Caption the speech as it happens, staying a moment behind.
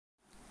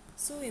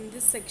So in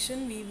this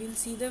section we will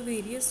see the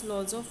various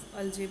laws of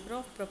algebra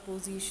of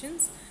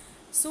propositions.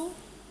 So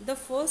the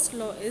first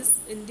law is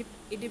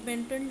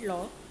independent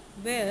law,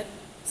 where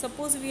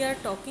suppose we are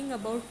talking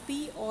about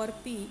P or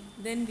P,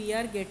 then we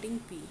are getting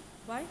P.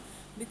 Why?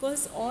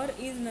 Because OR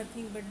is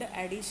nothing but the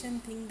addition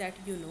thing that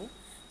you know.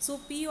 So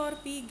P or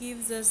P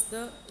gives us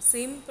the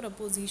same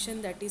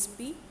proposition, that is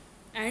P,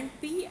 and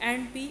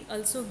P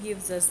also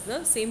gives us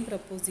the same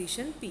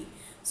proposition P.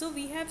 So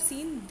we have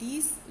seen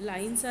these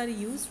lines are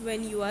used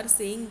when you are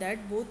saying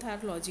that both are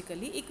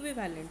logically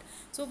equivalent.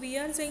 So we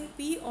are saying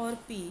P or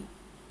P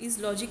is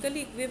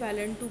logically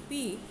equivalent to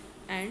P,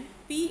 and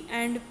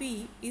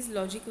P is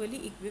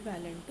logically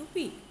equivalent to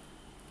P.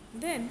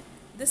 Then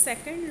the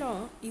second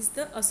law is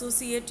the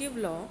associative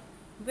law,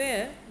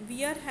 where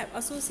we are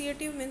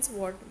associative means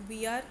what?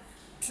 We are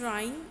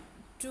trying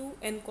to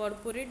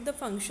incorporate the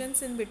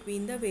functions in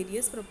between the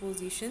various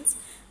propositions,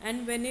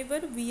 and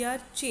whenever we are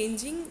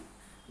changing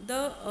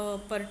the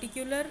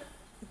particular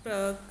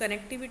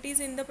connectivities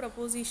in the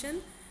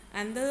proposition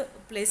and the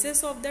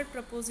places of that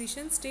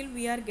proposition, still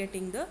we are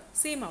getting the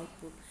same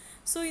output.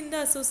 So in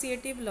the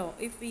associative law,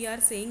 if we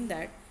are saying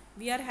that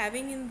we are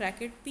having in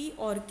bracket P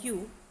or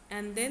Q,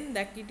 and then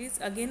that it is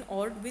again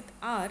ORed with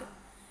R,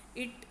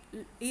 it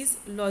is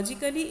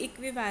logically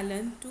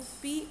equivalent to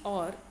P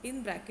or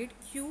in bracket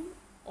Q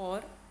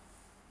or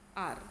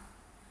R.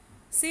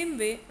 Same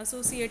way,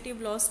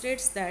 associative law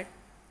states that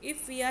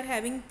if we are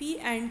having P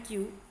and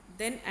Q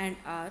then and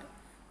R,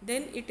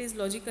 then it is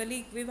logically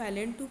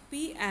equivalent to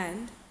P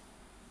and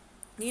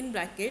in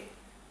bracket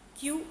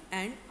Q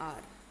and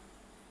R.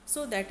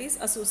 So that is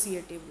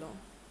associative law.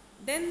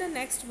 Then the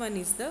next one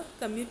is the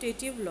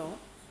commutative law.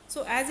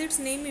 So as its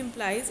name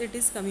implies, it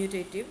is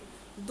commutative.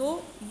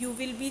 Though you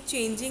will be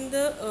changing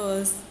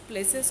the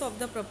places of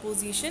the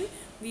proposition,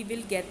 we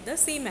will get the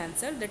same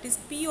answer, that is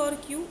P or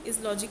Q is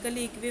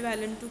logically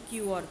equivalent to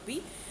Q or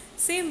P.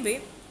 Same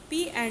way,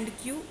 P and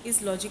Q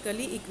is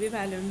logically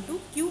equivalent to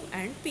Q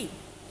and P.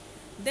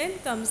 Then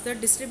comes the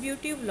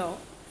distributive law.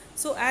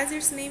 So as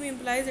its name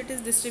implies, it is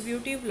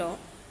distributive law.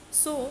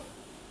 So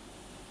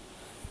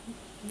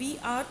we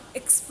are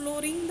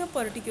exploring the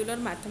particular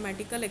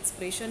mathematical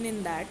expression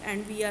in that,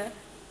 and we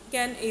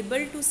can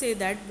able to say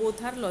that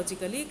both are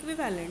logically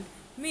equivalent.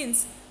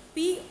 Means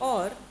P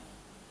or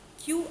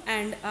Q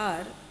and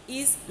R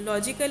is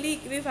logically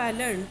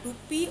equivalent to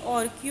P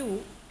or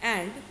Q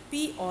and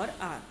P or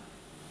R.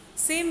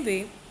 Same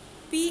way,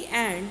 P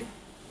and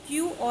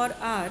Q or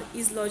R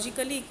is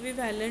logically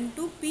equivalent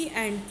to P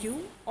and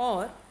Q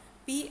or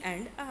P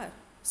and R.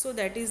 So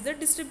that is the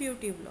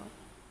distributive law.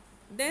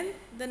 Then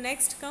the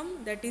next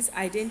that is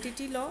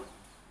identity law.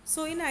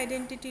 So in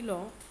identity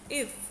law,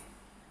 if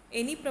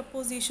any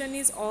proposition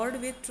is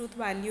ORed with truth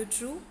value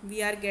true,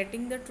 we are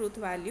getting the truth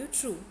value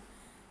true.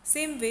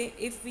 Same way,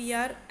 if we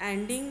are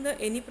ANDing the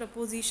any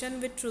proposition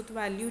with truth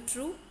value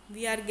true,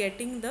 we are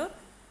getting the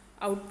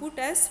output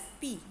as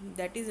P,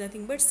 that is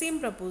nothing but same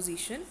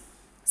proposition.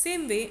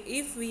 Same way,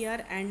 if we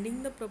are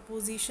ANDing the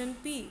proposition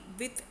P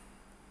with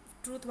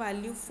truth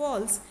value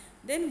false,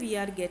 then we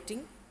are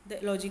getting the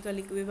logical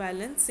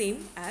equivalent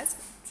same as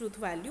truth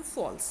value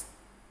false.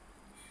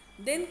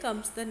 Then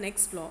comes the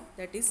next law,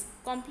 that is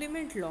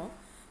complement law.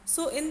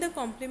 So in the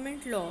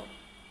complement law,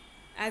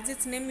 as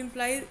its name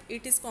implies,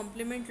 it is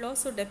complement law,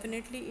 so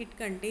definitely it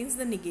contains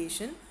the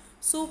negation.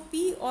 So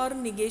P or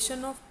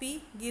negation of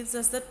P gives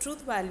us the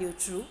truth value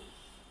true,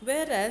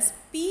 whereas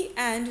P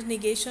and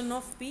negation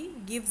of P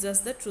gives us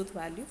the truth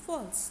value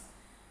false.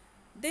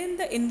 Then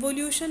the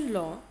involution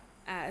law,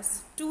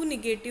 as two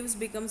negatives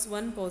becomes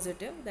one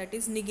positive, that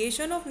is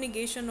negation of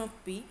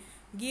P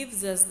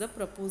gives us the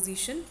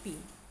proposition P.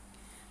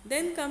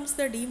 Then comes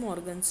the De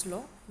Morgan's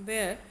law,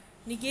 where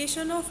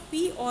negation of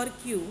P or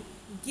Q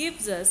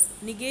gives us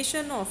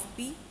negation of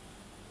P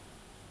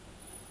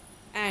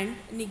and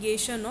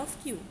negation of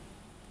Q.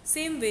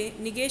 Same way,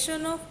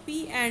 negation of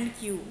P and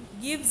Q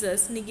gives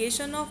us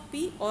negation of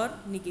P or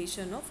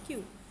negation of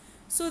Q.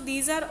 So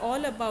these are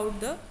all about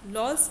the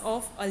laws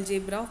of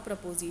algebra of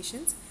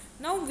propositions.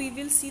 Now we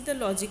will see the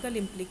logical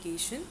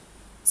implication.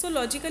 So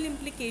logical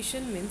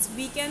implication means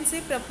we can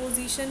say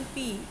proposition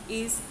P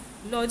is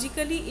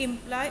logically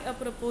imply a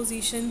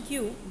proposition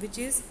Q, which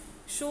is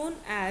shown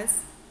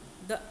as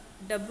the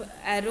double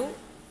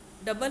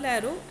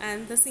arrow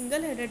and the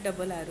single headed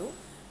double arrow,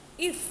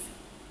 if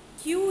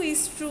Q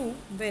is true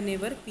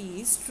whenever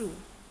P is true.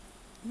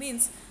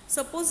 Means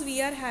suppose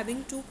we are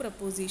having two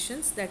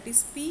propositions, that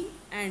is P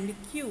and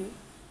Q,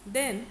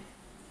 then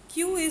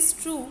Q is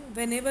true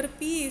whenever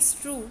P is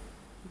true,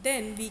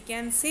 then we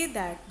can say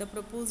that the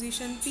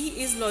proposition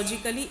P is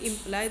logically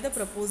imply the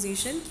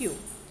proposition Q.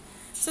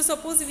 So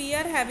suppose we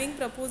are having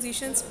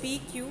propositions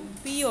P, Q,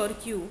 P or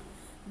Q,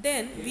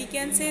 then we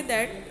can say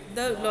that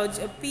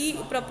the P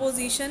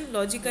proposition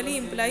logically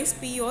implies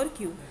P or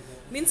Q.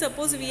 Means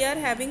suppose we are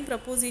having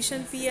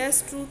proposition P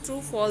as true, true,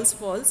 false,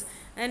 false,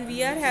 and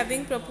we are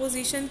having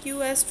proposition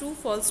Q as true,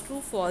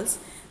 false,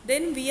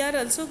 then we are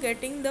also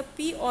getting the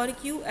P or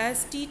Q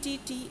as T, T,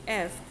 T,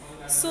 F.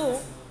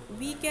 So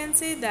we can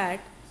say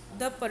that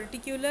the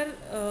particular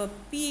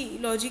P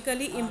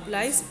logically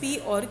implies P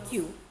or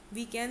Q,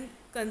 we can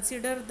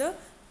consider the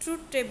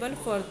truth table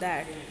for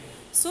that.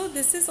 So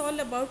this is all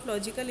about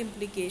logical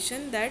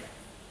implication, that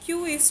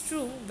Q is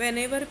true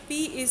whenever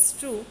P is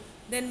true,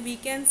 then we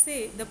can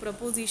say the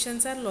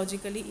propositions are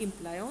logically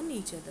imply on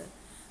each other.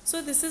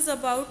 So this is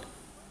about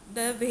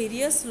the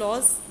various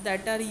laws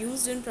that are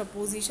used in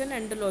proposition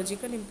and the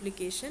logical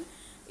implication.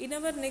 In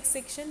our next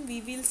section,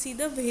 we will see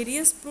the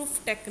various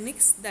proof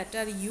techniques that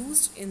are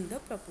used in the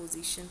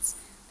propositions.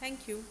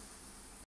 Thank you.